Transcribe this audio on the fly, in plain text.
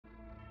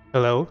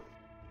Hello,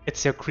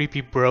 it's your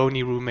creepy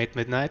brony roommate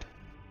Midnight,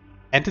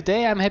 and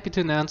today I'm happy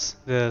to announce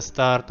the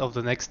start of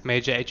the next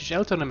major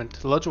HHL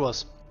tournament, Lodge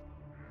Wars.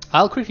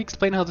 I'll quickly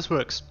explain how this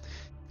works.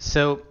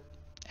 So,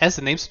 as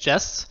the name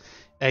suggests,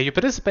 you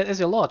participate as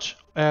your lodge.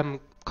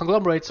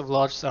 Conglomerates of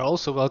lodges are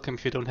also welcome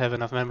if you don't have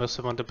enough members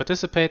who want to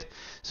participate.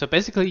 So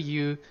basically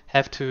you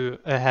have to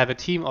have a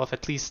team of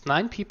at least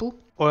 9 people,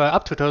 or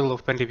up to a total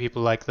of 20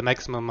 people, like the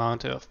maximum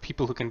amount of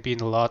people who can be in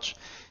the lodge.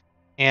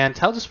 And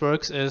how this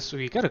works is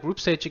we got a group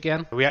stage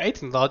again. We are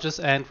 18 lodges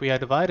and we are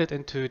divided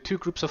into 2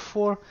 groups of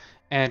 4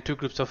 and 2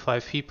 groups of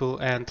 5 people,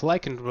 and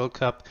like in the World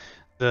Cup,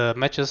 the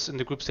matches in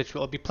the group stage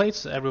will all be played,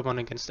 so everyone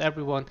against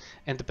everyone,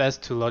 and the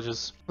best 2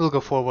 lodges will go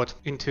forward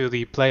into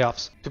the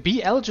playoffs. To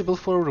be eligible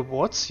for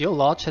rewards, your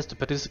lodge has to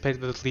participate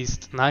with at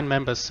least 9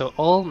 members, so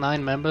all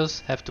 9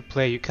 members have to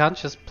play. You can't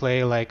just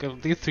play like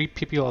these 3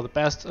 people are the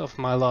best of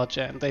my lodge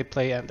and they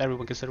play and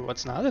everyone gets the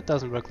rewards. Now that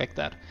doesn't work like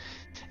that.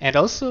 And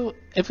also,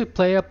 if a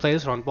player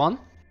plays round 1,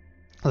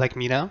 like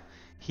me now,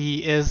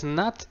 he is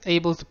not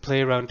able to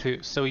play round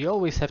 2, so you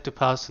always have to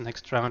pass the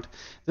next round.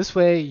 This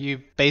way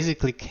you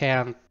basically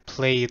can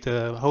play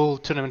the whole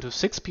tournament with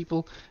 6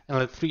 people and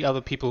let 3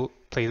 other people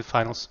play the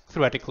finals,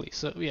 theoretically.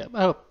 So yeah,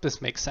 I hope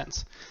this makes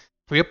sense.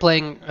 We are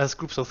playing as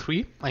groups of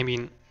 3, I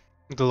mean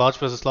the lodge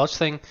versus lodge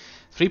thing.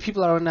 3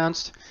 people are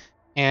announced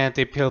and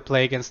they will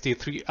play against the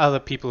 3 other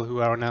people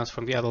who are announced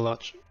from the other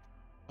lodge.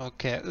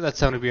 Okay, that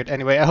sounded weird.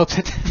 Anyway, I hope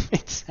that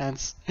makes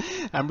sense.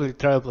 I'm really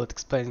terrible at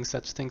explaining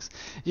such things.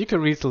 You can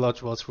read the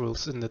Lodge Wars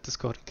rules in the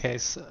Discord in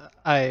case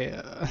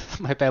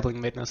my babbling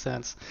made no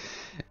sense.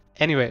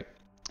 Anyway,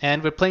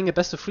 and we're playing a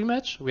best of 3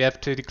 match. We have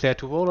to declare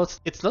 2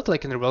 warlords. It's not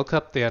like in the World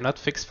Cup, they are not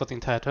fixed for the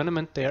entire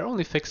tournament, they are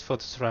only fixed for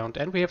this round,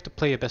 and we have to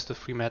play a best of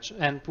 3 match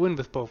and win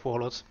with both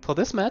warlords. For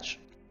this match,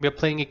 we're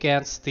playing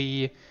against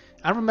the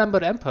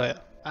Unremembered Empire.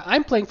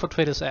 I'm playing for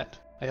Trader's End.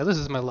 Yeah, this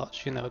is my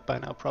lodge, you know it by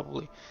now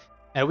probably.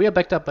 We are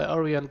backed up by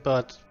Orion,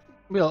 but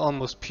we are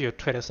almost pure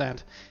Trader's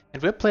End.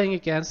 And we're playing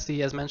against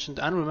the, as mentioned,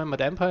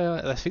 Unremembered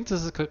Empire. I think this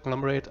is a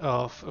conglomerate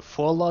of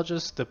 4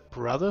 lodges, the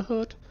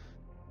Brotherhood,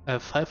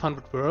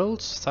 500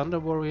 Worlds, Thunder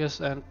Warriors,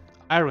 and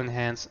Iron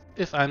Hands,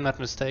 if I'm not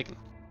mistaken.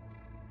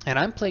 And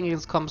I'm playing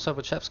against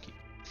CommissarVorchevsky.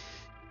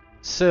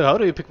 So how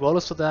do you pick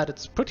warlords for that?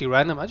 It's pretty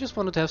random. I just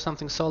wanted to have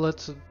something solid.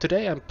 So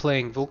today I'm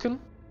playing Vulkan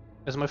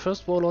as my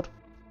first warlord.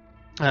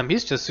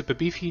 He's just super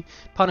beefy,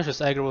 punishes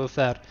aggro with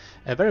that,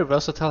 very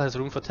versatile, has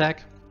room for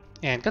attack,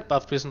 and got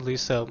buffed recently,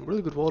 so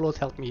really good warlord,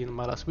 helped me in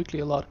my last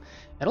weekly a lot,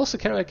 and also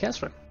Kaeria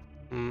Casryn.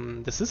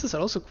 The sisters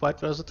are also quite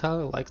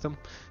versatile, I like them.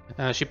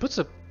 She puts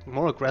a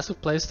more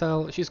aggressive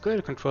playstyle, she's great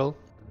at control,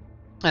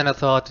 and I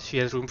thought she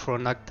has room for a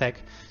nug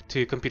tech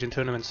to compete in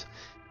tournaments.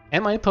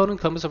 And my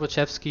opponent,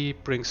 CommissarVorchevsky,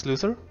 brings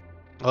Luther,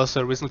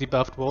 also a recently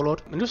buffed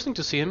warlord. Interesting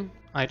to see him.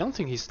 I don't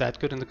think he's that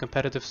good in the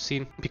competitive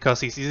scene,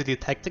 because he's easily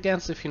attacked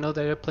against if you know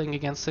they're playing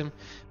against him,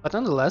 but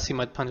nonetheless he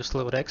might punish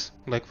slow attacks,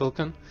 like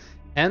Vulkan.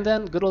 And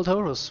then good old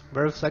Horus,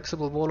 very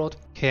flexible warlord,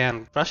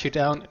 can rush you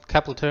down in a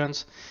couple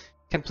turns,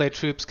 can play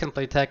troops, can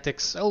play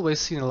tactics, always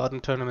seen a lot in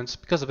tournaments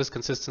because of his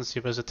consistency,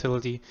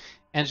 versatility,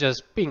 and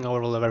just being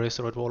overall a very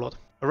solid warlord.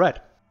 Alright,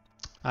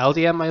 I'll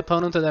DM my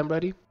opponent and I'm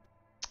ready.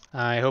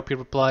 I hope he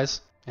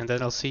replies, and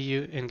then I'll see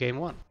you in game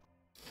 1.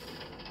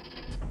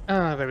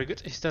 Very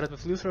good. He started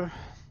with Luther.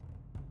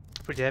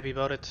 Pretty happy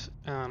about it.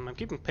 I'm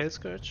keeping Pale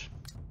Scourge.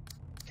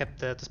 Kept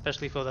that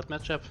especially for that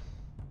matchup.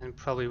 And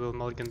probably will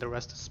mulligan the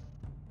rest.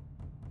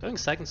 Going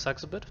second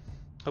sucks a bit.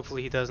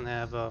 Hopefully he doesn't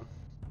have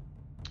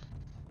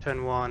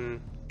turn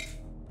 1...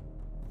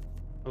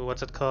 Oh,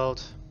 what's it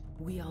called?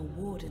 We are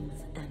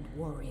wardens and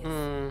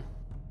warriors.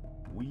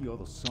 We are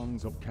the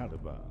sons of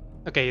Camba.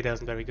 Okay, he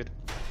doesn't. Very good.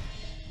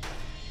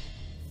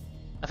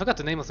 I forgot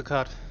the name of the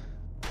card.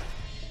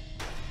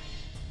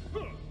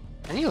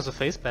 And he also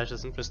face bash,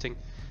 that's interesting.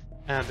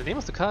 The name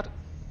of the card?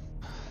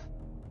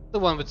 The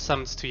one which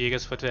summons 2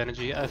 Jaegers for 2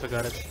 energy, I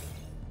forgot it.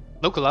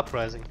 Local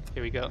Uprising,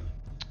 here we go.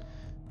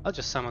 I'll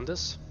just summon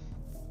this.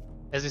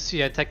 As you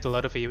see, I attacked a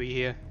lot of AoE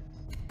here.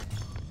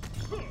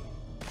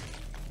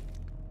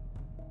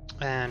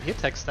 And he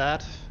attacks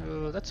that,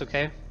 that's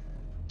okay.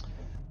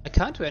 I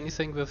can't do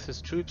anything with his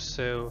troops,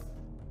 so...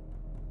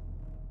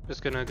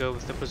 just gonna go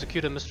with the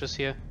Prosecutor Mistress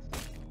here.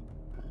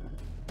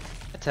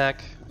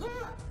 Attack.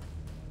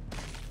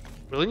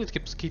 Really need to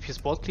keep his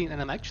board clean, and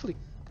I'm actually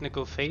gonna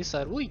go face.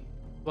 I really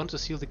want to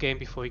seal the game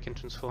before he can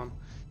transform.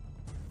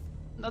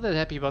 Not that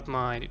happy about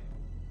my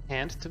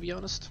hand, to be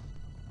honest.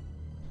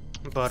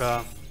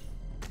 But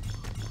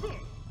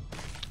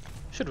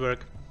should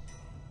work.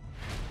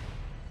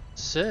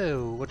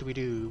 So, what do we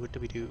do? What do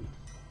we do?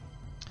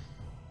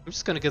 I'm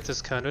just gonna get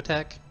this counter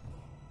attack.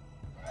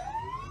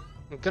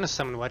 I'm gonna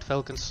summon White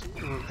Falcons.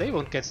 They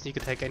won't get sneak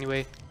attack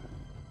anyway.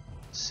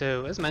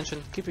 So, as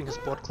mentioned, keeping his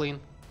board clean.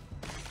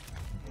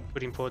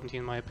 Pretty important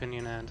in my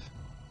opinion, and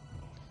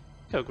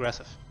go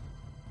aggressive.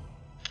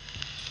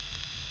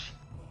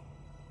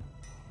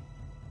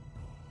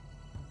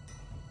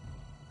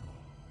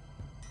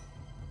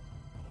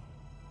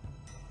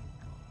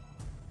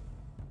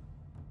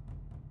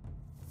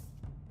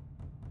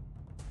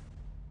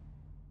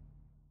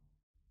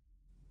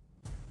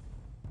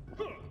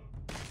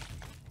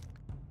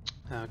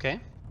 Okay.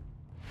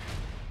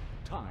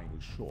 Time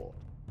is short.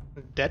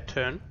 Dead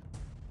turn.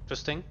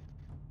 Interesting.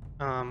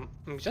 I'm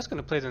just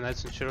gonna play the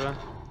Knight's Insurer,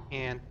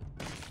 and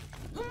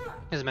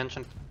as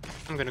mentioned,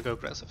 I'm gonna go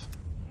aggressive.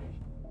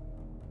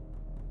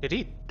 Did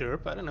he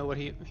derp? I don't know what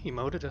he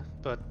emoted,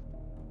 but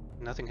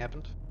nothing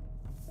happened.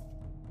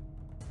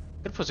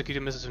 Good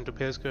prosecutor misses into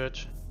Pale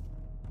Scourge,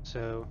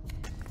 so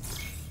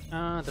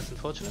that's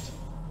unfortunate.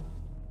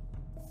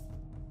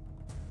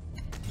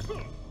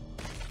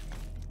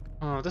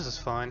 Oh, this is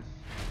fine.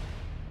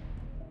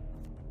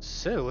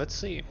 So let's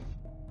see.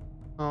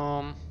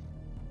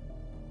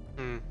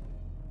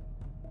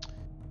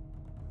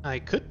 I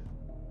could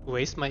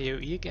waste my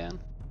AoE again.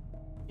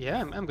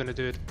 Yeah, I'm gonna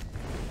do it.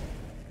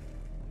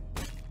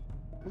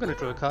 I'm gonna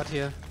draw a card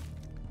here.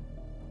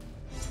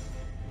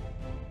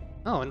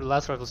 Oh, and the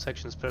last rifle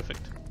section is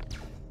perfect.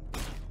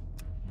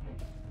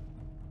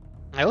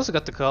 I also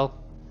got the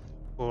call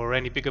for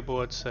any bigger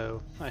board,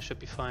 so I should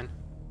be fine.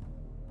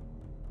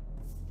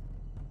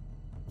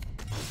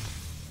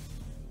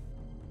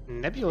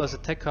 Nebula's a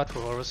tech card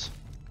for Horus.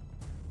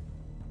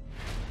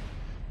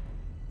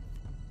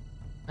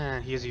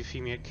 And here's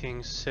Euphemia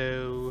King,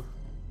 so...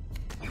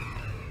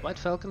 White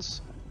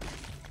Falcons.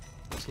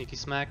 Sneaky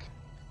smack.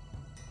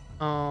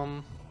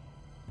 Gonna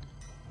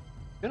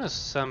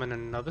summon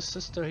another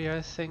sister here,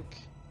 I think.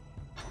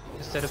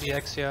 Instead of the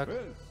Axiarch.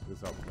 This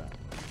is our plan.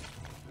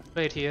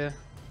 Right here.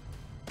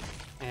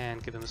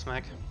 And give him a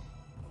smack.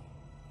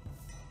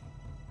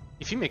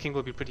 Euphemia King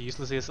will be pretty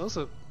useless here, it's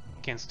also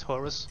against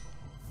Horus.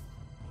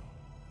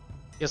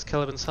 Here's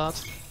Caliban's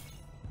Heart.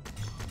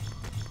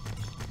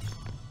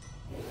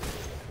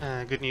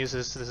 Good news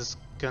is this is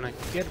gonna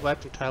get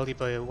wiped entirely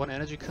by a 1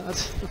 energy card.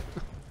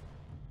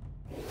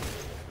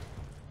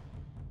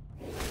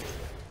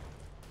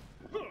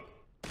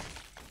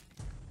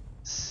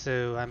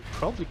 So I'm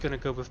probably gonna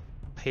go with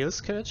Pale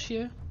Scourge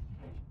here.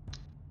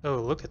 Oh,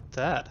 look at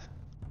that.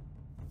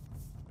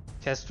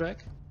 Kestrak.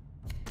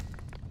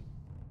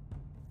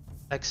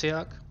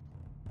 Axiarch.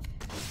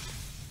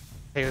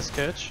 Pale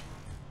Scourge.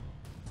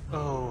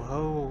 Oh,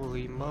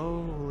 holy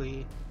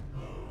moly.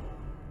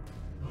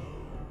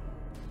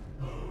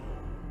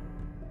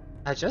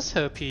 I just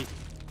hope he...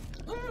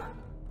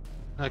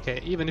 Okay,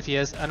 even if he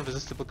has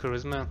unresistible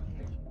charisma,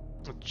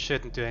 it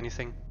shouldn't do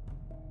anything.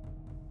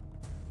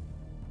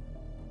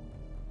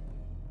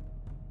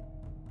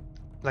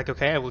 Like,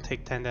 okay, I will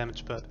take 10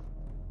 damage, but...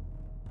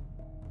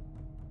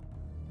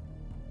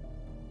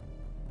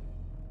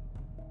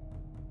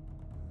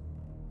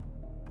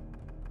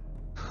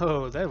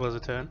 Oh, that was a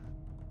turn.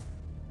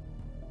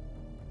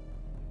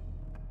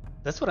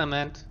 That's what I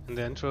meant in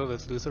the intro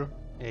with Luther.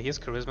 Yeah, here's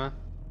charisma.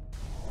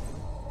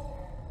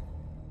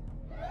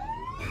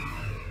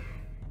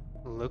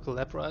 Local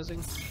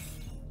uprising.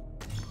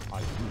 I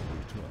will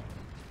return.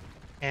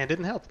 And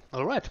didn't help.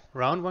 Alright,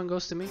 round 1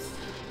 goes to me.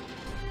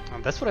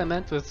 And that's what I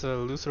meant with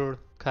Luther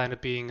kind of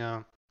being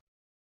a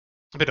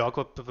bit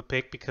awkward of a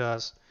pick,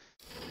 because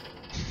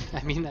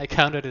I mean, I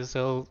countered his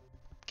whole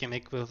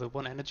gimmick with a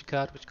 1 energy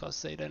card which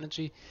costs 8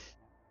 energy.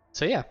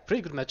 So yeah,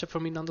 pretty good matchup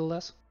for me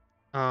nonetheless.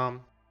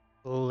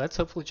 Let's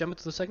hopefully jump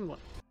into the second one.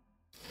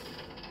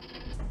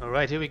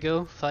 Alright, here we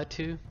go, fight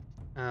 2.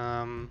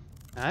 I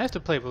have to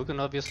play Vulkan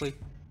obviously.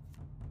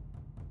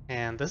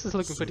 And this is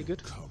looking pretty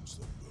good.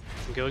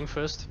 I'm going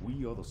first.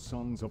 We are the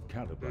sons of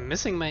Caliban.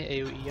 Missing my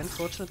AoE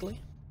unfortunately.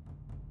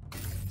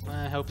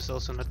 My hope is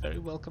also not very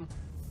welcome.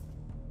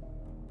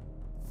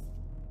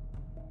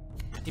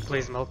 He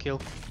plays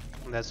Malkill,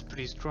 and that's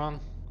pretty strong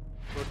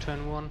for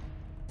turn 1.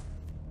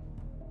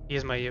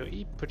 Here's my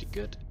AoE, pretty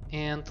good.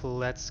 And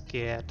let's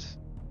get...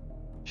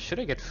 Should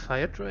I get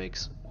Fire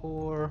Drakes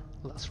or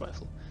Last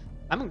Rifle?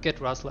 I'm gonna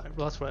get Last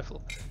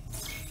Rifle.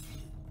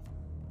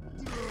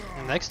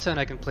 And next turn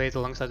I can play it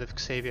alongside of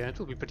Xavier, and it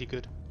will be pretty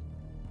good.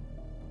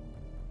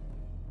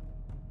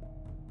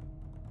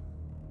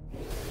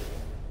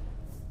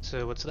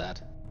 So what's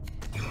that?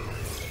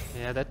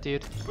 Yeah, that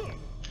dude.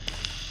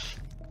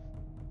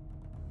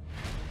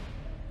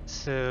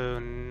 So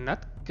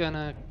not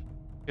gonna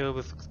go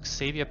with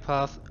Xavier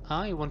path.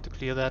 I want to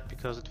clear that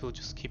because it will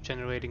just keep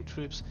generating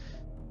troops.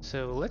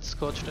 So let's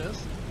Scorched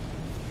Earth.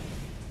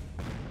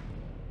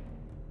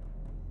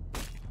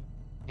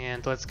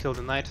 And let's kill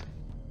the knight.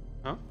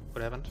 Oh,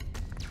 what happened?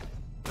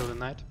 Kill the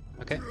knight.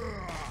 Okay.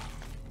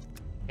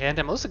 And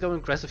I'm also going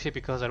aggressive here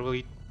because I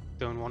really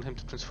don't want him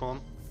to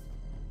transform.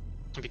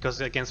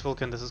 Because against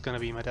Vulkan this is gonna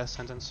be my death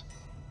sentence.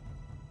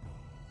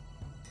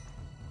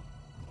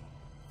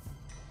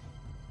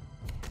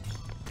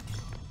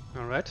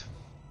 Alright.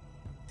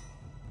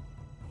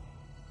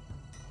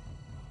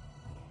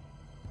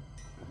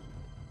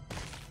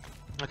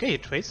 Okay, he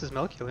trades his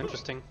Malkill,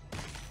 interesting.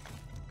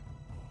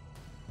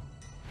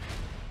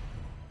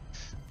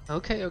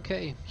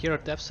 Okay, here are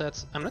dev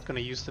sets. I'm not gonna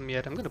use them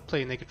yet, I'm gonna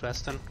play Naked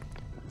Rastan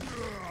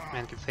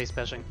and get face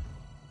bashing.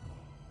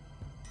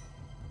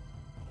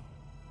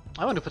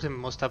 I want to put him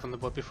more stuff on the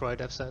board before I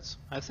dev sets.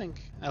 I think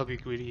I'll be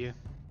greedy here.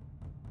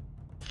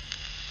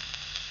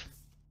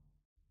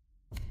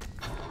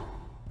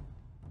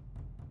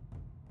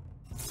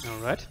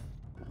 Alright,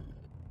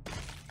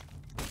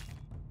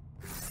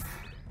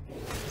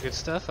 Good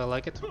stuff, I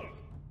like it.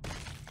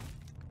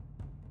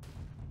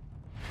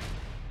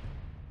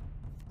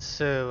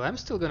 So I'm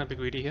still gonna be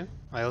greedy here.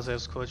 I also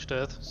have Scorched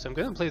Earth, so I'm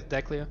gonna play the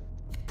deck clear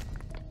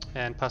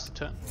and pass the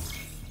turn.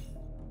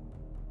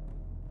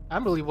 I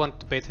really want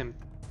to bait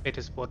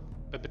his board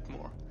a bit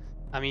more.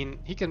 I mean,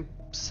 he can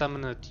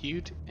summon a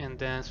dude and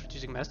then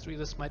Strategic Mastery.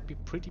 This might be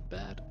pretty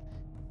bad,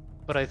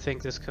 but I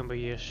think this combo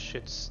here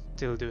should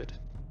still do it.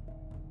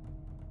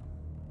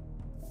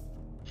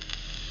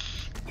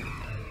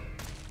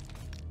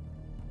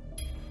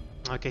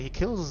 Okay, he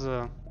kills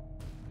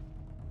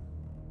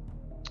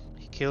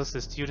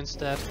this dude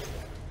instead.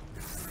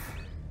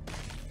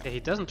 Yeah, he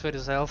doesn't trade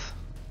his health.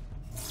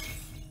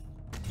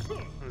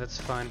 And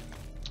that's fine.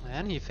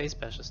 And he face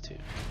bashes too.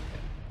 Okay.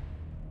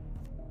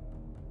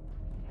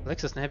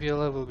 Alexis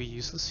Nebula will be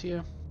useless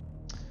here.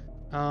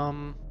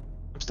 I'm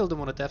still don't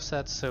want a death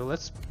set, so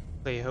let's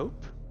play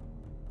Hope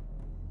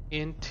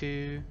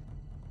into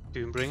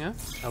Doombringer.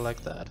 I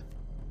like that.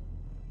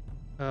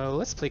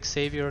 Let's play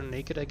Xavier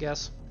naked, I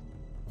guess.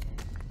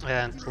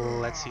 And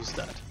let's use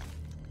that.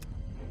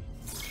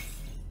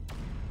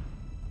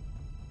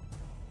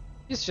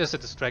 It's just a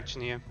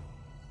distraction here,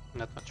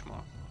 not much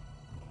more.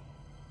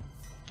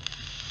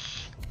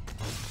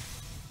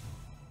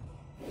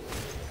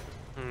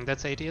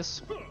 That's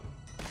Diaz.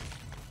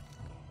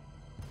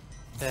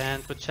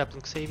 And with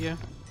Chaplain Xavier.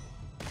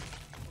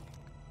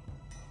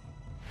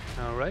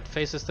 Alright,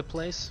 faces the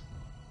place.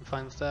 I'm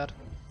fine with that.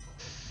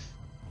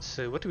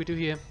 So what do we do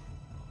here?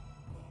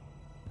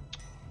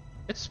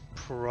 It's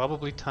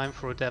probably time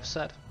for a dev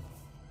set.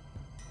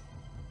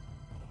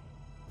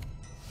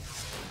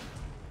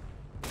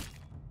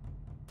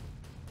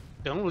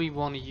 Don't really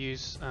want to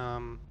use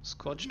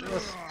Scorched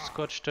Earth.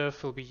 Scorched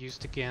Earth will be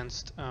used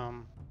against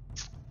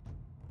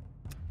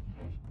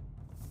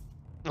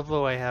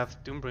although I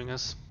have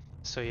Doombringers,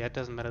 so yeah, it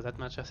doesn't matter that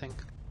much, I think.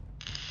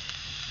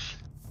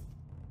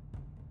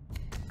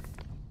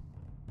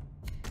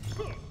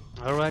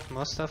 Alright,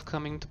 more stuff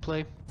coming to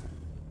play.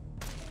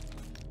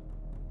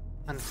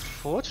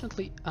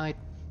 Unfortunately, I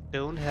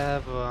don't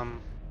have a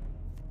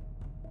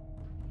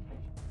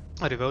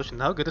devotion.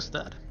 How good is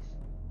that?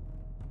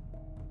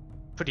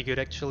 Pretty good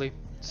actually.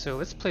 So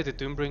let's play the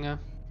Doombringer.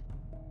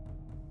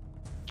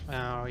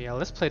 Yeah,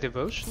 let's play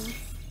devotion.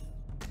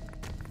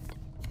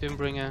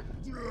 Doombringer.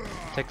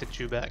 Take the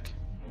Jew back.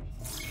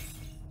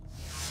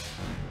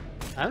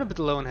 I'm a bit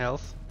low in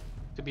health,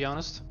 to be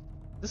honest.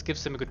 This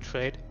gives him a good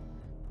trade.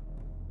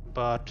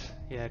 But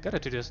yeah, gotta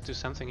do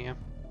something here.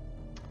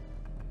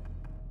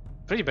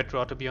 Pretty bad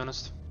draw, to be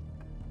honest.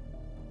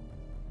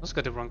 Also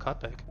got the wrong card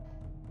back.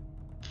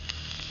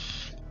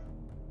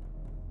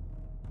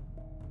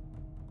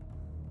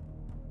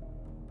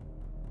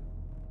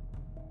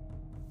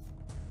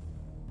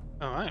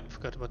 Oh, I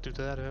forgot about to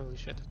do that. Holy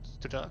shit, it's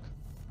too dark.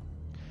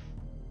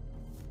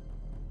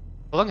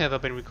 How long have I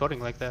been recording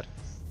like that?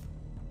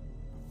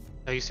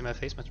 Now you see my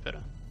face much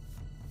better.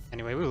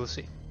 Anyway, we will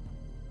see.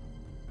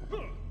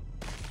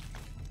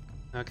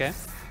 Okay.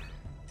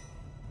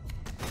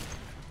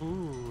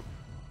 Ooh,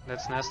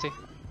 that's nasty.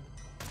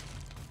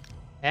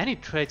 And he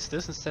trades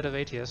this instead of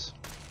ATS.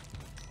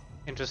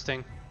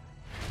 Interesting.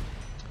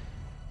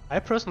 I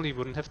personally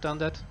wouldn't have done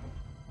that,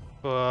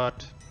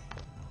 but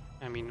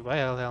I mean, why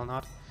the hell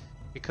not?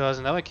 Because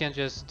now I can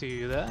just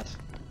do that.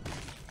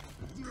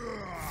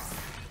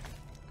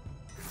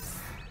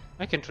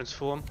 I can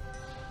transform.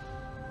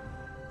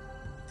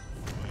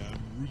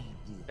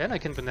 Then I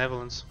can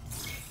Benevolence.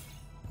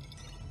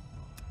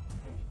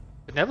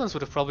 Benevolence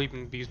would have probably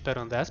been used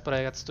better on that, but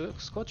I got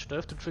Scorched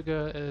Earth to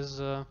trigger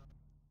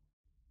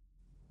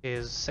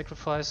his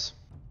sacrifice,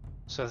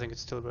 so I think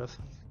it's still worth.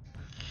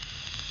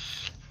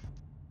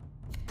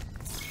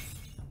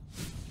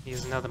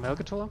 Here's another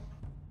Melgator.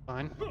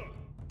 Fine.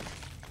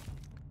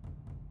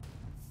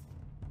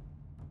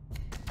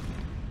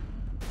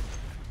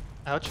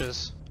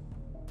 Ouches.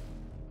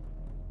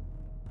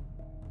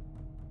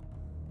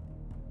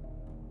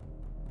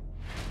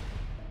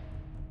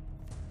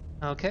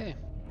 Okay,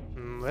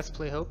 let's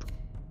play Hope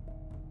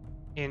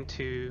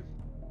into...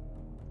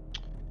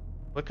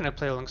 What can I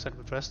play alongside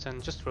with Rest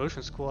and just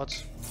Roshan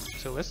squads?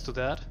 So let's do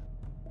that.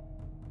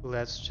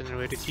 Let's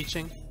generate a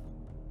teaching.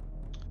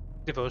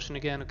 Devotion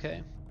again,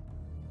 okay.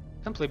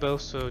 Can't play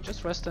both, so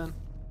just Rest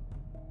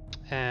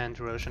and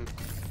Roshan.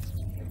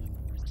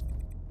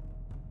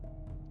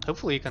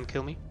 Hopefully he can't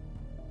kill me.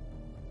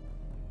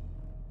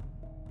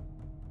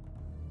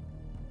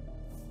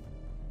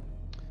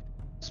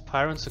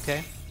 Spiral's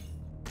okay.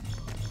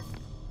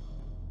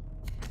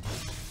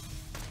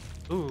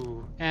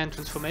 Ooh, and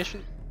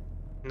Transformation.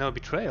 No,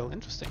 Betrayal,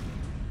 interesting.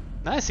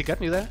 Nice, he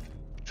got me there.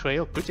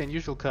 Betrayal, pretty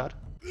unusual card.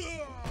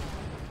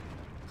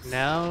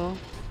 Now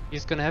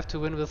he's gonna have to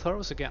win with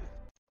Horus again.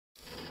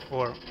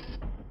 Or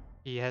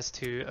he has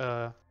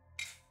to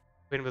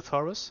win with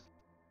Horus,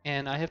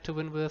 and I have to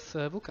win with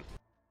Vulkan.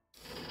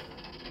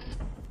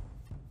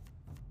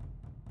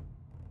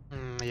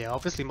 Yeah,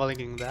 obviously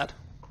mulliganing that.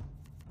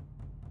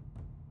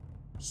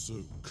 So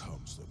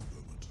comes the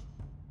moment.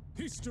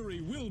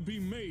 History will be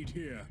made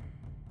here.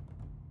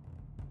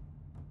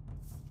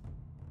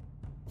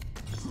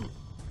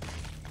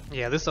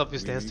 Yeah, this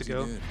obviously has to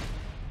go.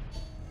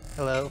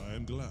 Hello. I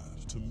am glad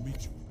to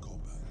meet you in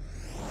combat.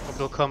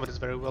 Orbital combat is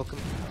very welcome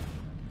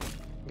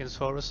against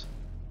Horus.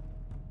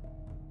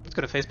 It's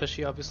gonna face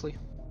Bashi, obviously.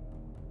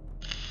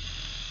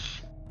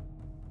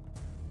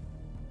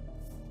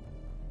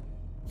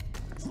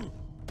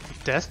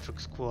 Deathstroke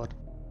squad.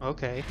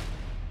 Okay.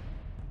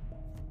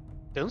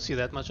 Don't see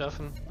that much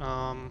often.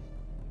 I'm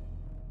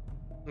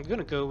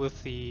gonna go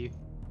with the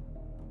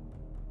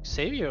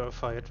Xavier or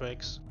Fire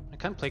Drakes. I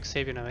can't play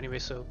Xavier now anyway,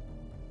 so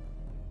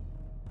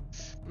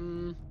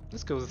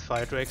let's go with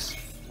Fire Drakes.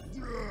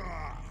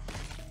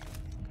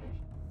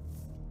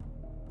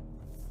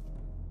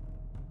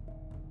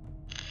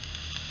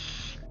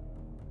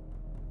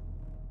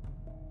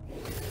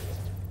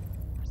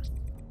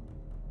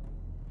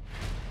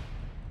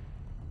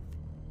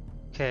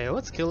 Okay,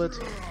 let's kill it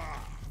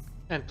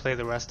and play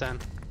the rest then.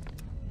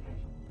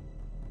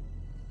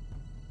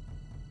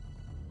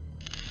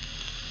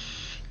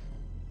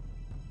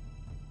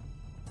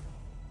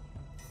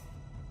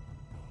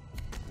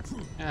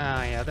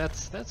 Ah, yeah,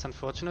 that's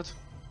unfortunate.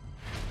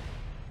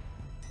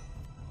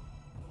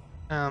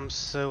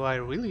 So I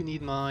really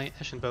need my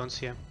Ashen Bones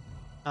here.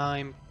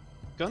 I'm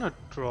gonna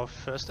draw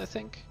first, I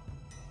think.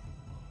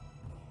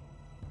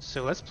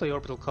 So let's play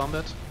Orbital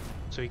Combat,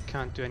 so he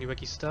can't do any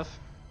wacky stuff.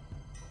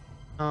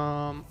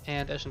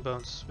 And Ashen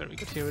Bones, very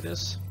good, here it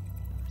is.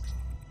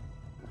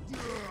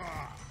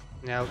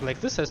 Now,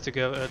 like, this has to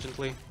go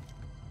urgently.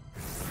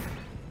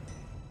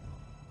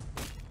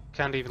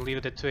 Can't even leave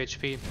it at 2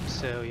 HP,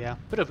 so yeah,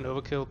 bit of an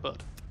overkill,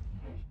 but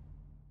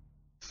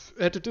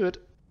had to do it.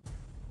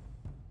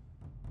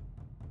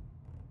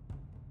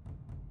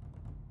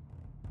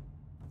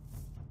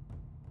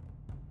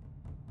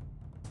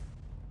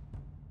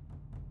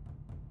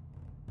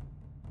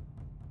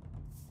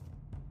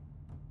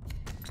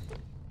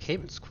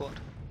 Cable squad.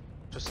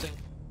 Interesting.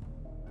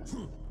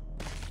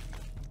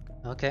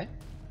 Okay.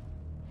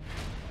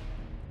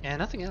 And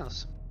nothing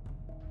else.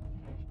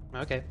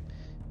 Okay.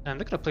 I'm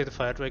not gonna play the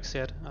Fire Drakes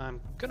yet. I'm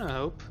gonna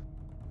hope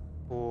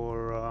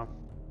for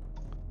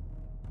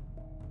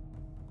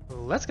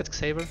well, let's get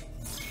Xavier.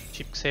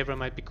 Cheap Xavier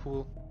might be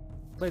cool.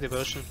 Play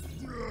Devotion.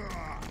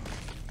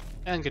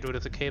 And get rid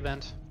of the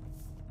K-Band.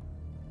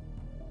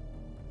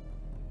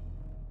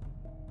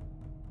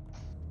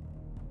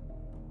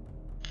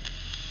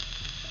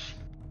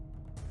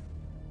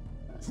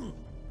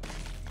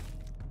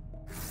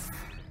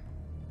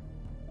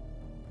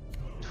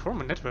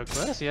 Form a network,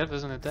 why does he have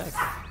this in a deck?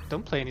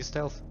 Don't play any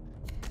stealth.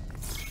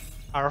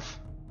 Arf.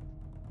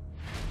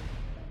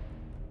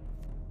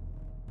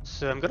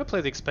 So I'm gonna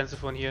play the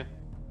expensive one here,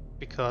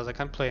 because I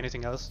can't play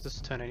anything else this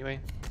turn anyway.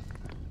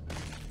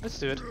 Let's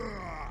do it.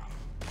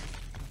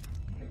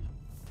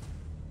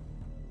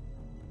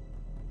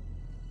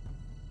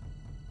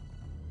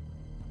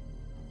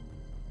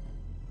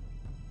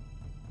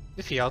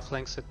 If he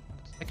outflanks it,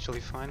 it's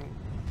actually fine.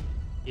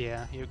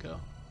 Yeah, here you go.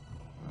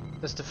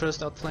 That's the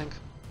first outflank.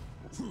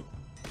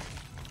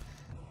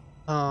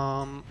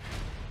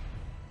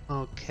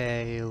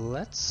 Okay,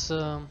 let's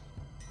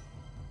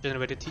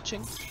generate a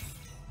teaching.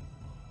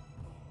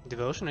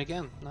 Devotion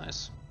again,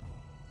 nice.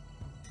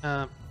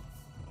 Throw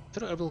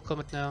Orbital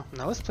Comet now.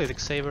 Now let's play the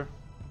Xavier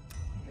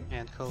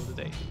and call it a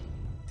day.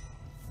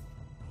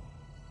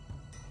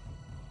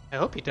 I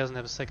hope he doesn't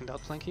have a second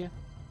outflank here.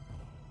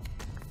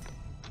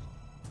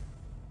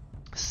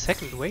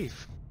 Second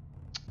wave.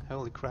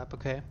 Holy crap,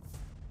 okay.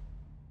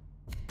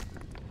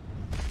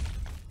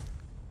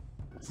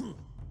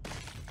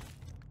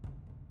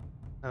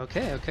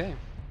 Okay, okay.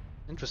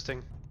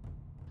 Interesting.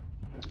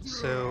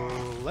 So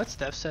let's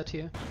dev set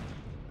here.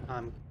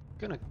 I'm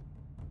gonna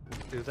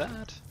do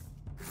that.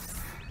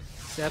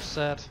 Dev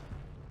set.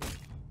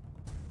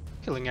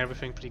 Killing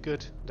everything pretty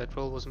good. That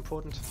roll was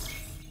important.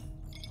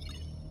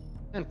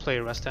 And play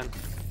rest 10.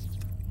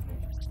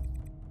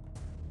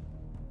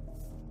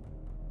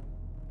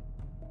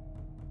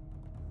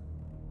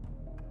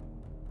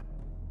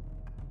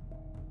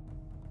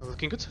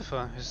 Looking good so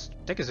far. His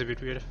deck is a bit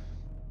weird.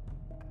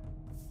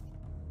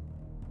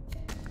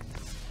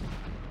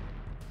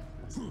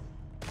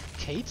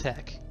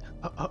 K-Tech?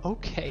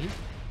 Okay.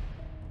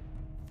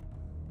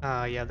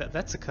 Yeah,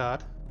 that's a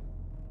card.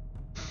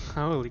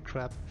 Holy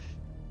crap.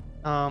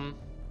 I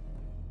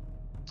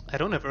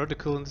don't have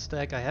Urticle in this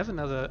deck. I have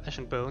another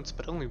Ashen Bones,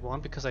 but only one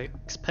because I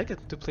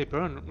expected to play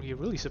Burn. He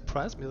really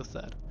surprised me with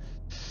that.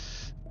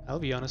 I'll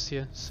be honest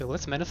here. So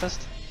let's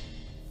manifest.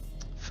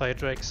 Fire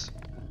Drakes.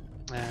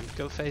 And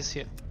go face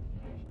here.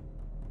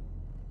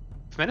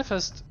 With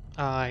manifest,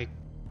 I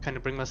kind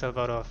of bring myself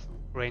out of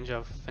range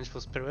of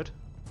Vengeful Spirit.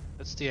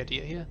 That's the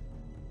idea here.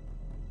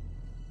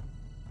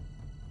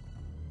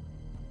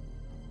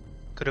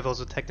 Could have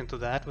also tagged into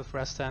that with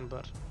Rastan,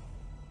 but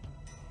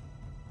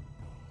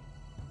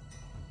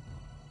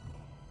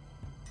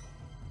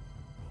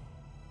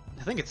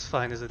I think it's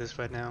fine as it is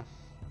right now.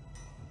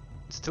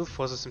 It still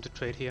forces him to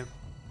trade here.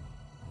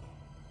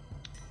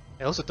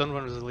 I also don't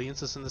run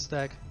Resiliences in this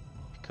deck,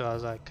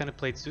 because I kind of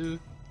played Zoo,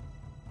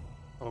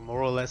 or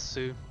more or less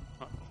Zoo.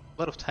 A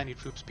lot of tiny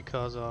troops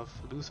because of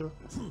Luther.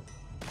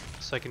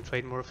 so I can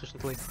trade more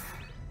efficiently.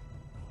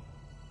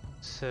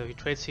 So he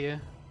trades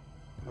here,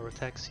 or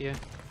attacks here,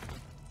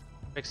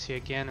 attacks here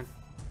again, and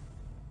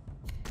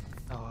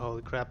oh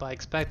holy crap, I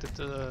expected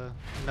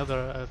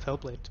another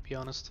Fellblade, to be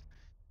honest.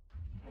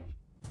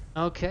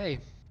 Okay.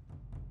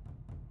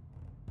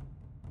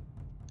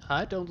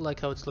 I don't like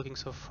how it's looking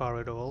so far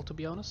at all, to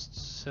be honest,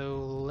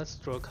 so let's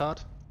draw a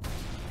card.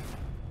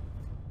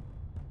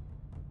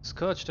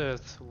 Scorched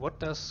Earth. What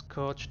does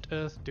Scorched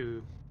Earth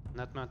do?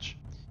 Not much.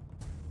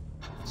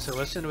 So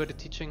let's generate a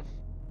teaching.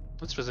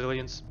 It's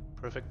Resilience.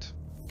 Perfect.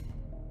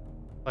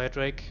 Fire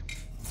Drake.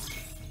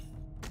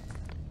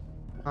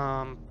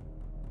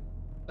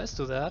 Let's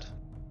do that.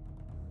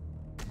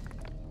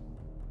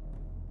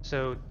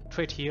 So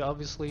trade here,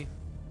 obviously.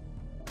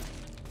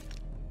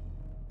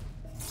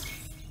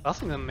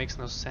 Nothing that makes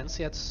no sense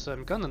yet, so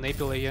I'm gonna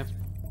Nebula here.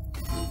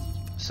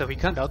 So he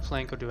can't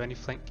outflank or do any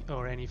flank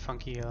or any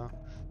funky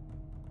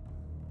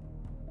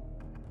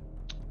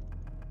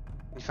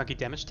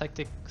damage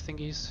tactic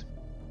thingies.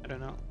 I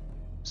don't know.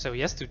 So he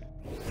has to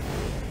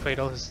trade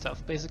all his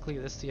stuff basically,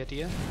 that's the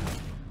idea.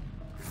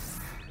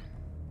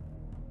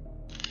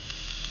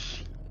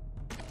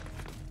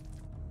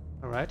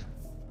 Alright.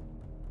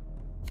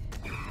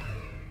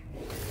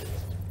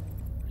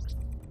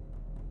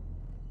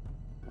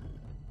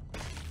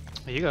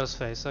 You goes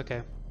face,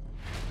 okay.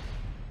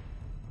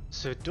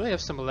 So do I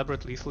have some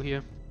elaborate lethal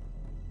here?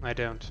 I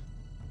don't.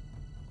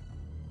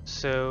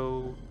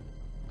 So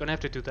gonna have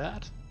to do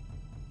that.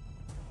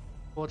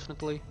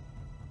 Fortunately.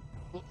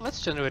 Well,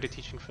 let's generate a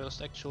teaching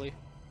first actually.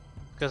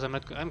 Because I'm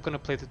gonna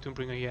play the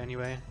Doombringer here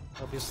anyway,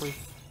 obviously.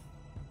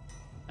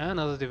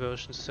 Another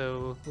devotion,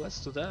 so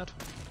let's do that.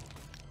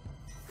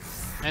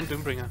 And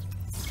Doombringer.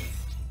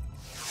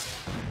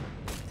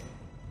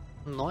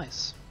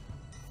 Nice.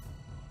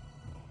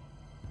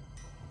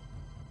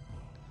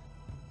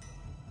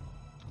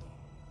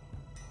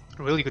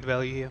 Really good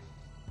value here.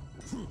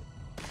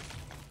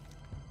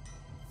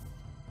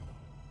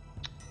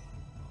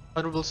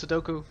 Honorable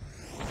Sudoku.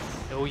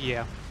 Oh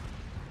yeah.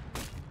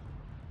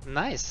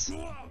 Nice.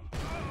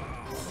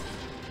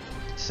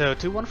 So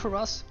 2-1 for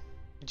us.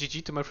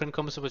 GG to my friend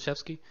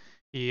CommissarVorchevsky.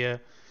 He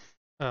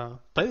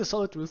played a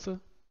solid Ruther,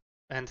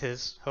 and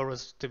his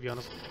Horus, to be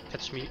honest,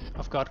 catch me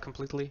off guard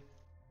completely.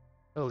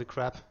 Holy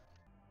crap.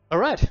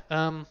 Alright,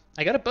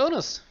 I got a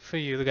bonus for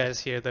you guys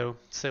here though.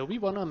 So we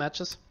won our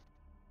matches.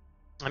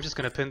 I'm just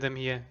gonna pin them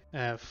here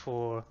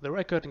for the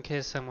record in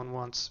case someone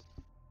wants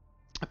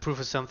a proof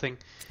of something.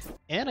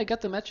 And I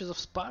got the matches of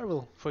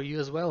Spiral for you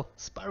as well.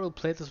 Spiral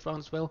played this round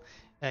as well.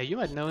 You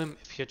might know him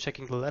if you're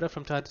checking the ladder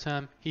from time to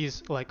time.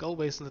 He's like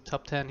always in the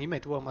top 10. He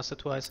made War Master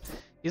twice.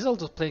 He's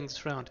also playing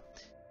this round.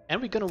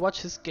 And we're gonna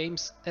watch his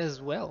games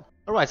as well.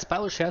 Alright,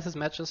 Spiral shares his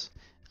matches.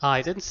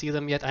 I didn't see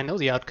them yet. I know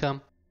the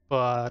outcome.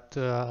 But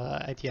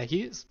yeah,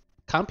 he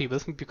can't be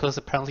with me because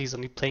apparently he's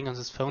only playing on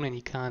his phone and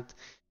he can't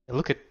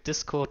look at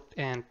Discord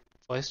and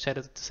voice chat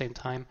at the same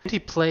time. And he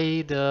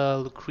played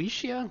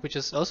Lucretia, which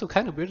is also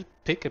kind of weird to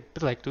pick, a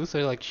bit like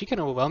Luther. Like she can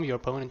overwhelm your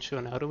opponent and show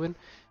an how to win,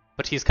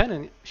 but she's kind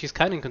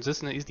of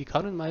inconsistent and easily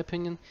caught in my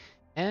opinion.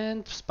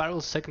 And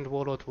Spiral's second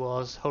warlord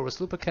was Horus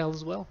Lupercal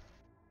as well.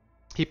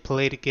 He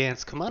played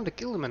against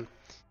CommanderGuilliman,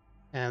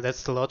 and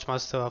that's the Lodge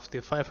Master of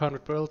the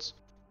 500 worlds,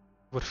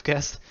 would have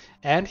guessed.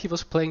 And he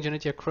was playing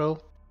Jenetia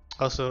Krole,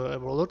 also a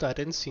warlord I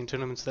didn't see in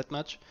tournaments that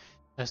much.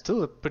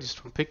 Still a pretty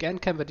strong pick,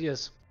 and Camba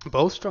Diaz.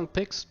 Both strong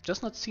picks,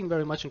 just not seen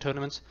very much in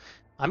tournaments.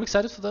 I'm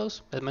excited for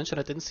those. As mentioned,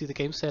 I didn't see the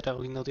game set, I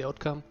only know the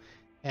outcome.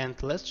 And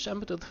let's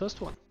jump into the first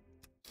one.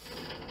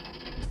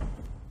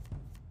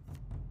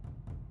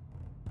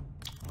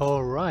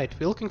 Alright,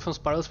 we're looking from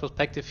Spiral's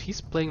perspective.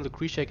 He's playing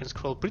Lucretia against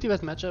Krole. Pretty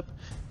bad matchup,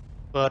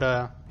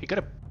 but he got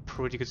a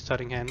pretty good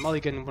starting hand.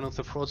 Mulligan, one of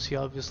the frauds here,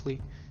 obviously.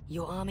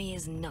 Your army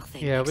is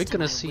nothing. Yeah, we're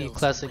gonna see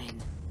classic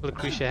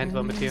Lucretia hand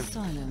vomit here. In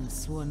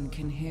silence, one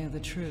can hear the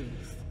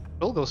truth.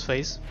 Krole goes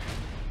face.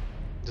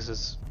 This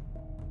is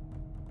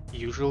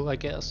usual, I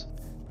guess.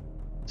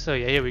 So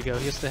yeah, here we go.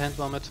 Here's the hand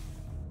vomit.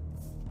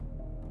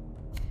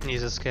 And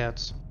here's the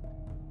scouts.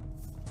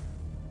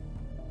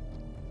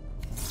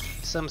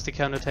 Summons the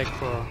counterattack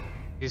for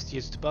these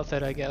dudes to buff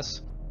that, I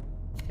guess.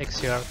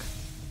 Exiarch.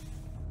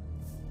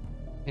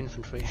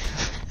 Infantry.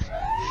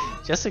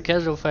 Just a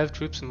casual 5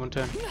 troops in one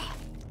turn.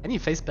 And he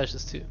face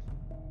bashes too.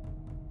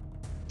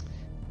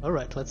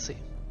 Alright, let's see.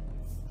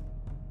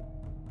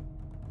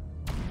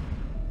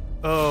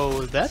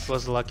 Oh, that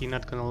was lucky,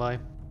 not gonna lie.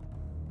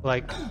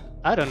 Like,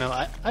 I don't know,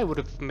 I would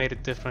have made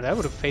it different. I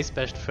would have face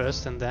bashed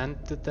first and then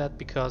did that,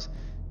 because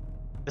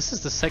this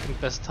is the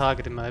second best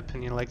target in my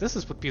opinion. Like,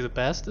 this would be the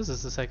best, this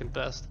is the second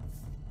best.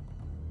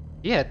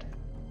 Yeah,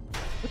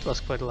 it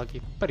was quite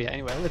lucky. But yeah,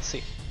 anyway, let's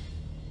see.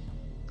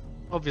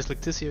 Obviously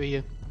Tissio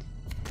here.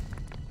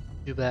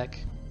 You back.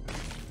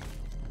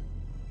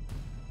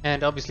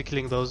 And obviously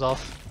killing those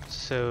off,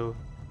 so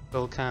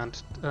Krole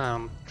can't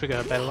trigger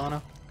a battle on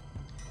her.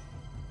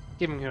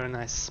 Giving her a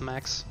nice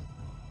smacks.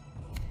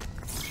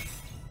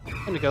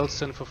 And a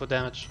Goldstone for 4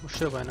 damage.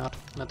 Sure, why not?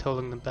 Not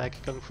holding them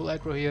back. Going full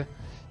aggro here.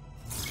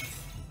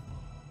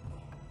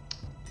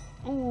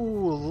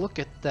 Ooh, look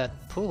at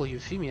that pull,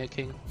 Euphemia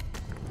King.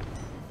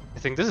 I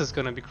think this is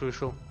gonna be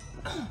crucial.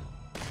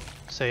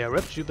 So yeah,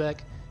 ripped you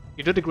back.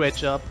 You did a great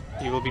job.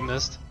 You will be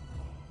missed.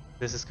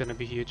 This is gonna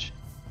be huge.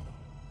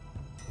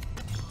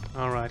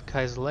 Alright,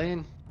 Kai's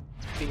Lane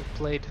is being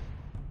played.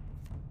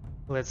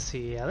 Let's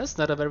see. Yeah, that's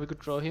not a very good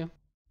draw here.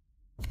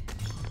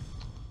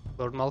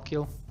 Lord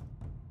Malkiel.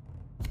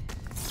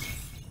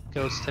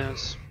 Gold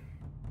stones.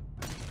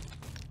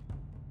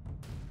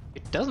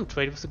 It doesn't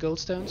trade with the gold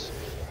stones.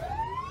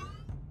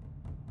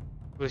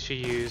 Will she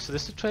use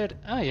this to trade?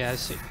 Ah, yeah, I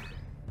see.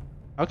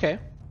 Okay.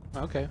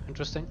 Okay,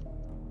 interesting.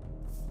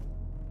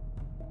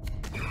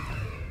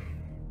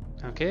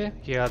 Okay,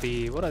 here are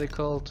the, what are they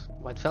called?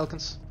 White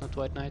Falcons, not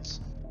White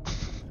Knights.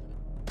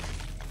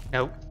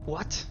 No,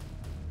 what?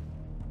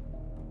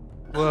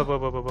 Whoa.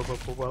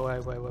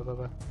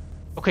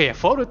 Okay, I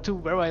forwarded to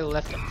where I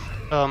left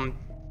off.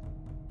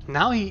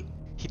 Now he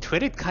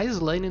traded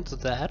Kai's Lane into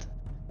that.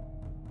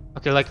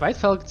 Okay, like White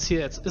Falcons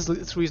here,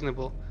 it's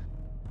reasonable.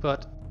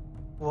 But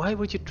why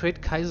would you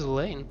trade Kai's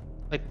Lane?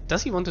 Like,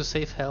 does he want to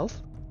save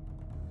health?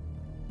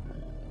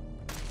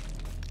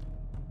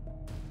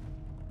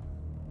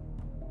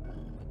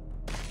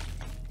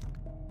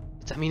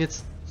 I mean,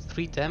 it's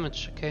 3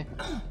 damage, okay.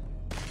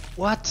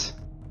 What?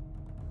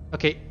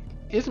 Okay,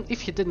 even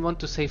if you didn't want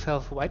to save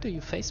health, why do you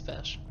face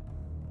bash?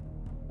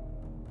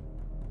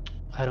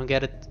 I don't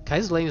get it.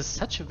 Kai's Lane is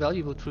such a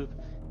valuable troop.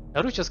 I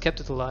would have just kept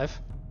it alive.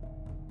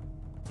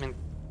 I mean,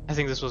 I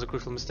think this was a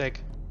crucial mistake.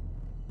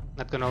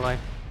 Not gonna lie.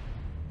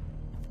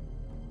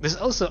 This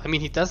also, I mean,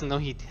 he doesn't know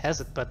he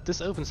has it, but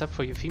this opens up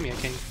for Euphemia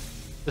King.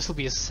 This will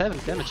be a 7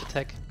 damage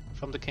attack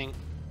from the King.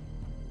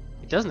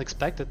 He doesn't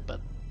expect it,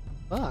 but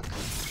fuck.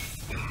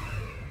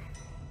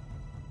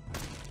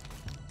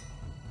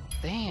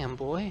 Damn,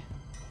 boy.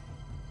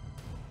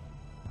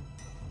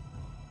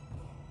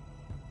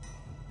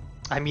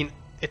 I mean,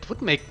 it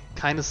would make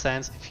kind of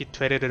sense if he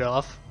traded it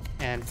off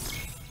and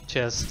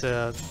just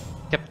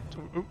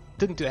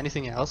didn't do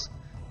anything else.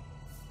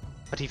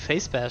 But he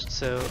face bashed,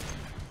 so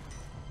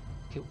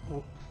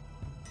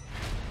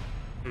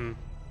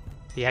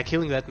yeah,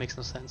 killing that makes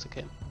no sense.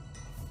 Okay.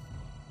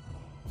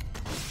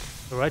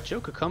 The right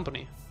Joker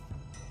company.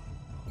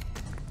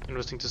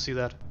 Interesting to see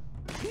that.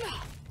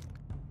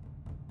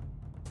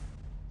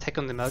 Attack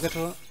on the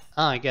Melgator?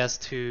 Ah, I guess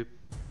it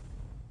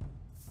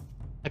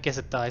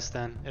dies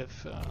then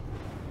if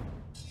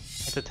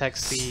it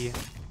attacks the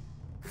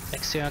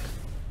Exarch.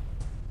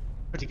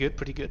 Pretty good,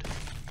 pretty good.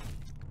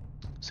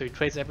 So he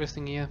trades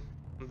everything here.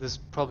 This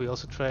probably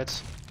also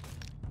trades.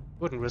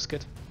 Wouldn't risk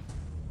it.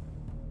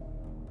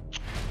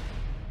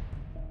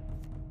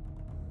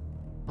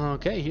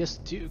 Okay, here's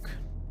Duke.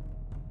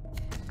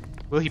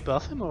 Will he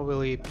buff him or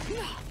will he...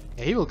 Yeah,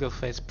 he will go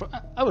face.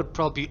 I would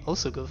probably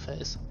also go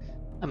face.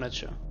 I'm not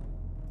sure.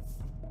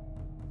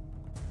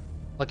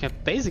 Like, my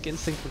basic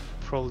instinct would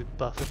probably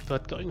buff it,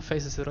 but going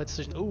face is the right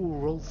decision. Oh,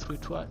 roll 3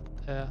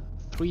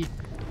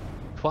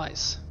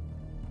 twice.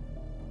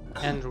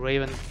 And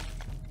Raven's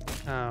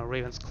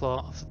Claw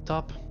off the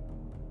top.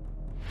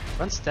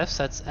 Runs Death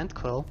Sets and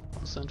Krole,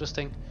 also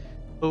interesting.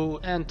 Oh,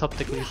 and top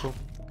deck lethal.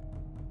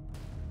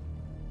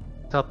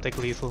 Top deck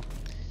lethal.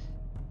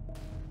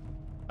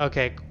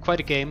 Okay, quite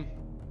a game.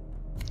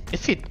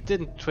 If he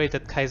didn't trade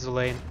that Kai's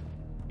Lane,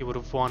 he would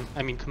have won.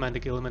 I mean,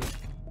 CommanderGuilliman.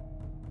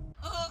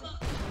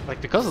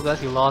 Like, because of that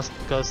he lost,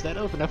 because that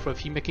opened up for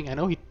Euphemia King. I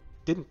know he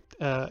didn't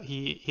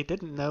he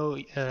didn't know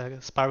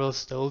Spiral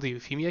stole the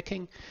Euphemia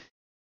King,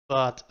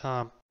 but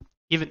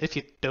even if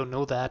you don't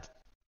know that,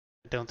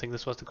 I don't think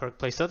this was the correct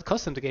play. So it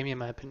cost him the game in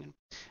my opinion.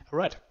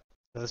 Alright,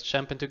 let's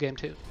jump into game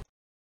 2.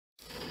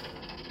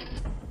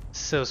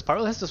 So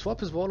Spiral has to swap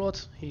his Warlord,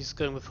 he's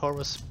going with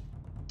Horus.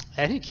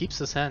 And he keeps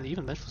his hand,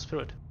 even Vengeful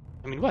Spirit.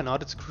 I mean, why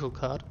not? It's a crucial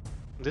card.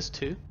 This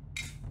too.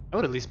 I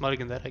would at least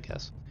mulligan that, I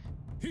guess.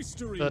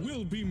 History But,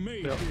 will be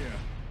made here.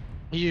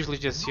 He usually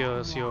just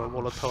uses your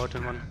Warlord power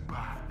turn 1.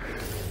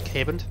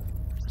 Cabined.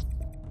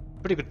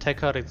 Pretty good tech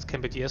card, it's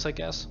Camba Diaz, I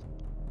guess.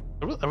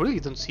 I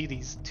really don't see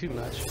these too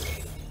much.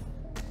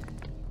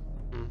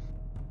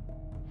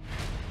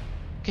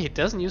 Okay, he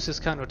doesn't use his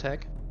counter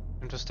attack.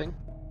 Interesting.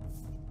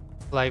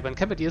 Like when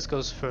Camba Diaz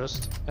goes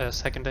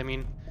second, I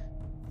mean,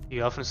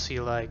 you often see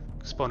like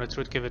Spawner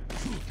Druid give it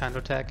counter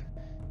attack.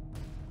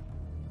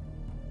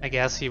 I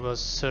guess he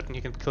was certain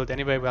he can kill it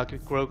anyway, like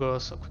with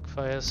Grogos or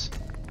Quickfires.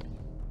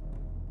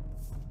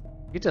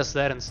 He does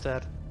that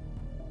instead.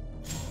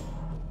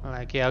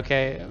 Like, yeah,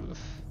 okay.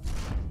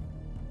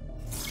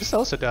 This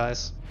also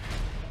dies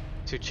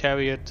to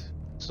Chariot,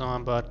 so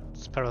on, but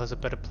Spiral has a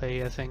better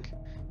play, I think.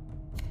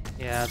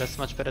 Yeah, that's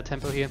much better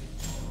tempo here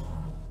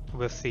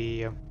with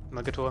the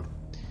Melgator.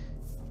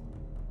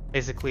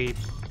 Basically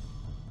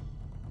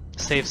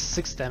saves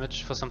 6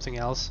 damage for something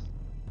else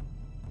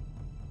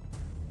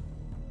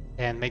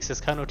and makes his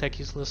counter attack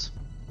useless.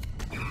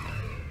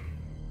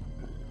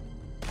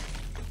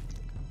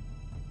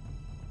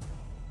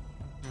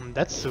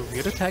 That's a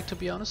weird attack, to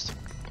be honest.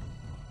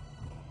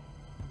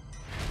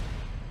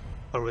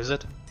 Or is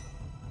it?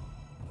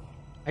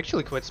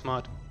 Actually quite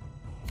smart.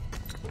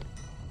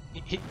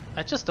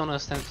 I just don't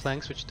understand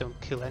flanks which don't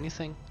kill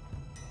anything.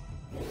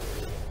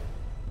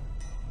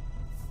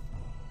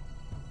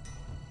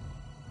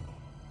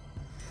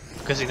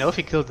 Because you know if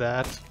he killed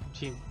that,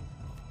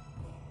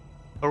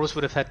 Horus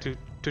would have had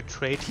to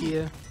trade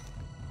here.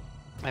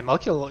 And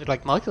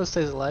Malkiel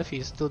stays alive,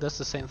 he still does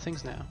the same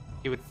things now.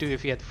 He would do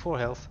if he had 4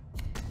 health.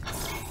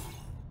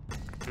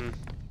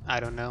 I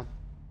don't know.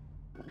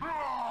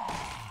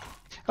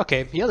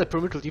 Okay, yeah, the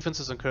perimeter defense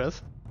is on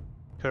curve.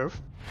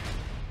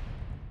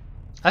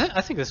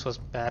 I think this was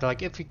bad.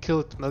 Like, if we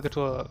killed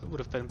Melgator, it would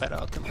have been a better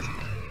outcome, I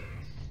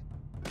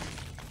think.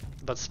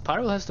 But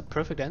Spiral has the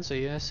perfect answer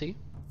here, I see.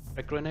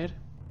 Red grenade.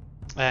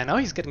 Now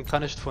he's getting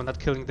punished for not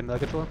killing the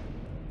Melgator.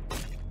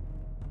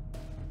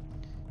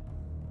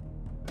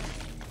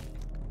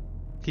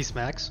 He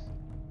smacks.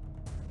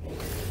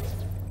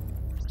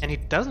 And he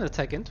doesn't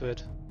attack into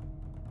it.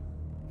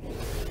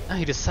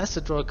 He decides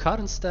to draw a card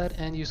instead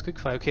and use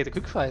Quickfire. Okay, the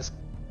Quickfire is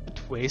a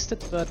bit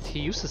wasted, but he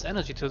uses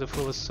energy to the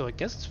fullest, so I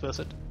guess it's worth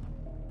it.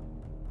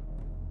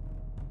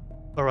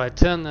 Alright,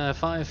 turn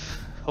 5.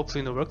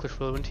 Hopefully no Worklish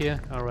relevant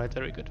here. Alright,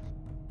 very good.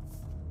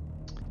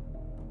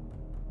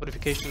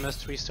 Fortification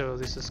Mastery, so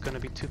this is gonna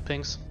be 2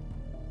 pings.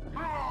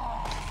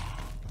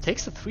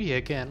 Takes the 3 here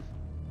again.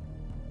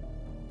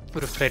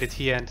 Would have played it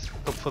here and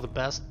hoped for the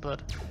best, but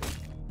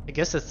I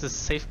guess that's the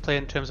safe play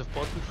in terms of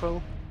board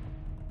control.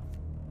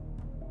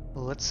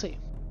 Well, let's see.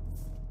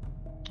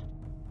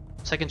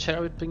 Second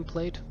Chariot being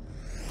played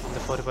on the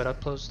fortified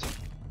outpost.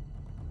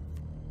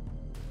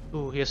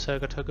 Ooh, here's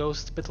Surgator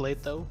Ghost, a bit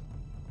late though.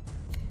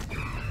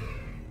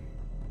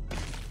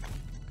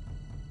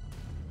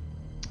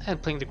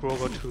 And playing the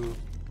Grover to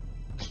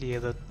clear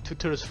the 2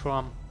 turrets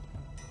from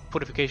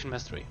Fortification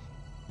Mastery.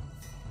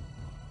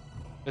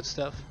 Good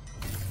stuff.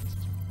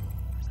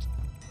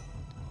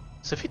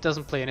 So if he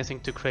doesn't play anything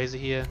too crazy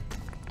here...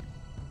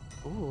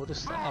 Ooh, what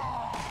is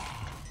that?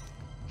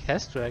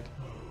 Castrag.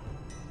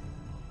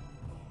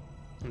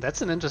 And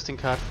that's an interesting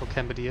card for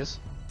Camba Diaz.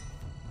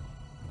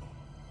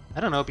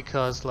 I don't know,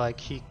 because like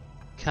he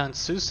can't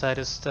suicide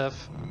his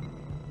stuff.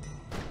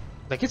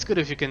 Like, it's good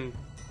if you can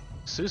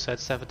suicide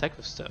stuff, attack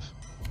with stuff.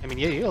 I mean,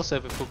 yeah, you also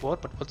have a full board,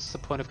 but what's the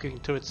point of giving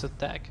turrets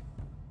attack?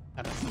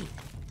 I don't know.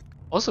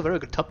 Also very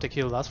good top deck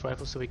here, last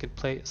rifle, so we can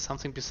play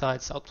something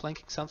besides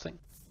outflanking something.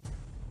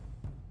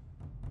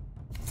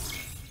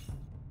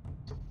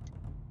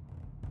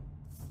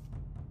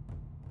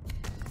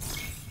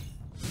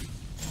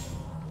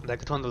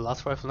 Megaton, the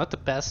last rifle, not the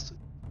best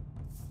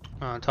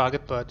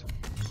target, but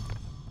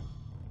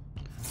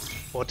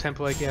war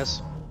tempo, I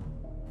guess.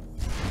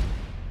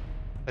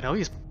 But now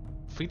he's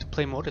free to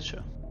play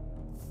Morticia.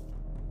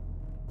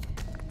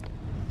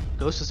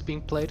 Ghost is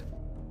being played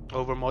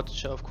over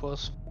Morticia, of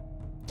course.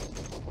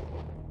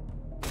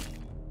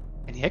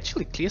 And he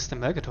actually clears the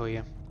Melgator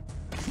here.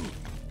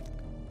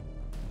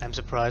 I'm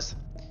surprised.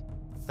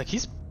 Like,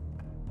 he's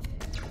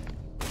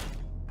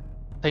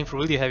playing for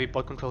really heavy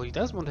bot control. He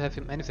doesn't want to have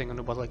him anything on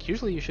the bot. Like,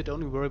 usually you should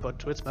only worry about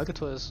turrets.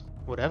 Melgator is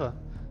whatever.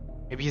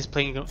 Maybe he's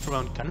playing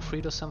around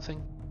Gunfried or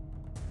something.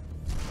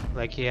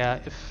 Like,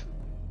 yeah, if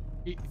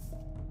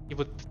he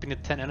would have been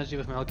at 10 energy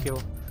with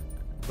Malkiel,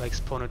 like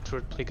spawn a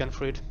turret, play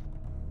Gunfried,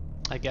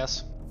 I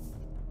guess.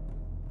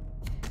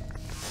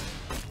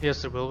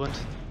 Here's the Whirlwind.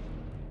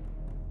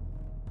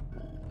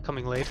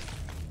 Coming late.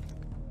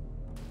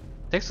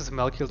 Takes us a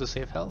Malkiel to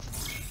save health.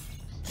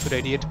 Good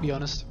idea, to be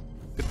honest.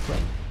 Good play.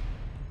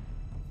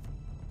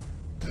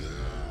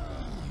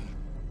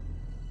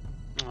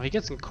 He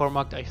gets in core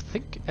marked, I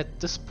think, at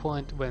this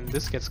point when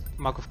this gets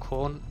Mark of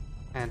Corn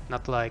and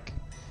not like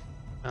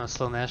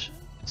Slow Nash,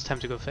 it's time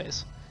to go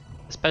face.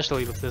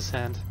 Especially with this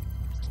hand.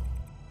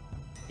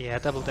 Yeah,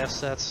 double death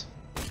sets.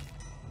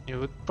 You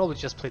would probably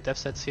just play death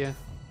sets here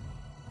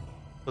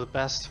for the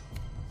best.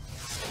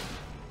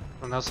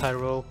 And now high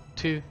roll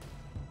 2,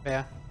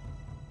 fair.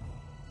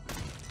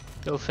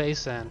 Go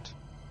face and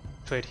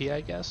trade here,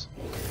 I guess.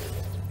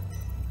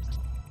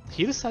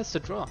 He decides to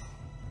draw.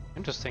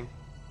 Interesting.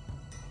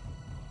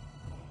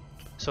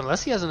 So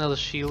unless he has another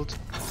shield,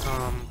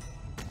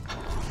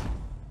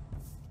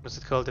 what's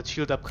it called? That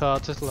shield up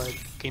card, like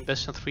gain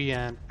Bastion 3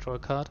 and draw a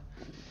card.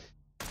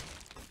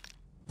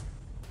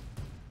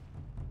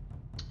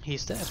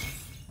 He's dead.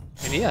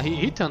 And yeah,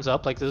 he turns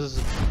up, like this is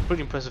a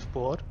pretty impressive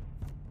board.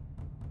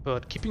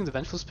 But keeping the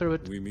Vengeful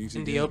Spirit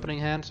in the opening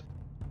hand,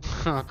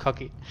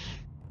 cocky.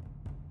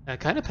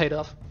 Kinda paid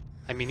off.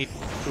 I mean, he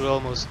drew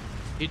over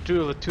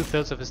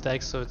 2/3 of his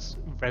deck, so it's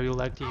very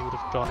likely he would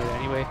have drawn it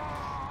anyway.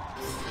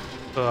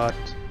 But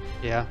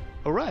yeah,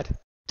 alright.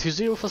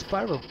 2-0 for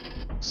Spiral.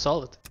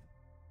 Solid.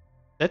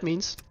 That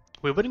means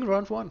we're winning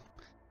round 1.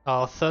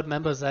 Our third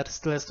member Zed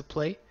still has to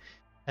play,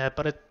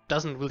 but it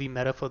doesn't really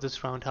matter for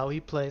this round how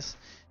he plays.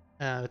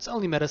 It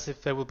only matters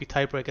if there will be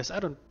tiebreakers. I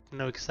don't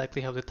know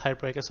exactly how the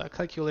tiebreakers are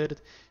calculated,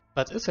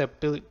 but if there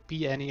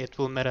be any, it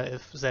will matter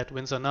if Zed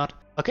wins or not.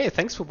 Okay,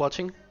 thanks for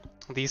watching.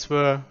 These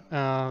were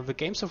the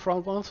games of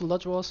round 1 of the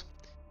Lodge Wars.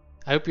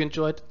 I hope you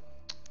enjoyed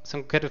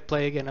some competitive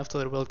play again after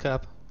the World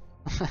Cup.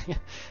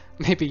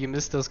 Maybe you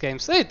missed those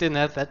games. They didn't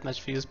have that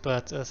much views,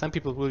 but some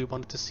people really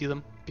wanted to see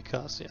them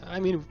because, yeah, I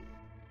mean,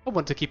 I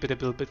want to keep it a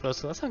little bit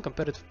versatile. Some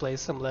competitive play,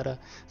 some ladder,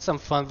 some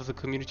fun with the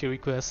community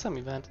requests, some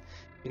event,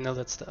 you know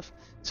that stuff.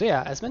 So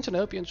yeah, as mentioned, I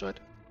hope you enjoyed.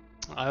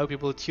 I hope you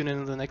will tune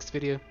in the next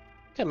video,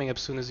 coming up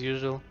soon as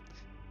usual,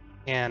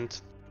 and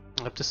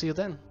I hope to see you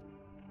then.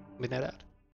 Midnight out.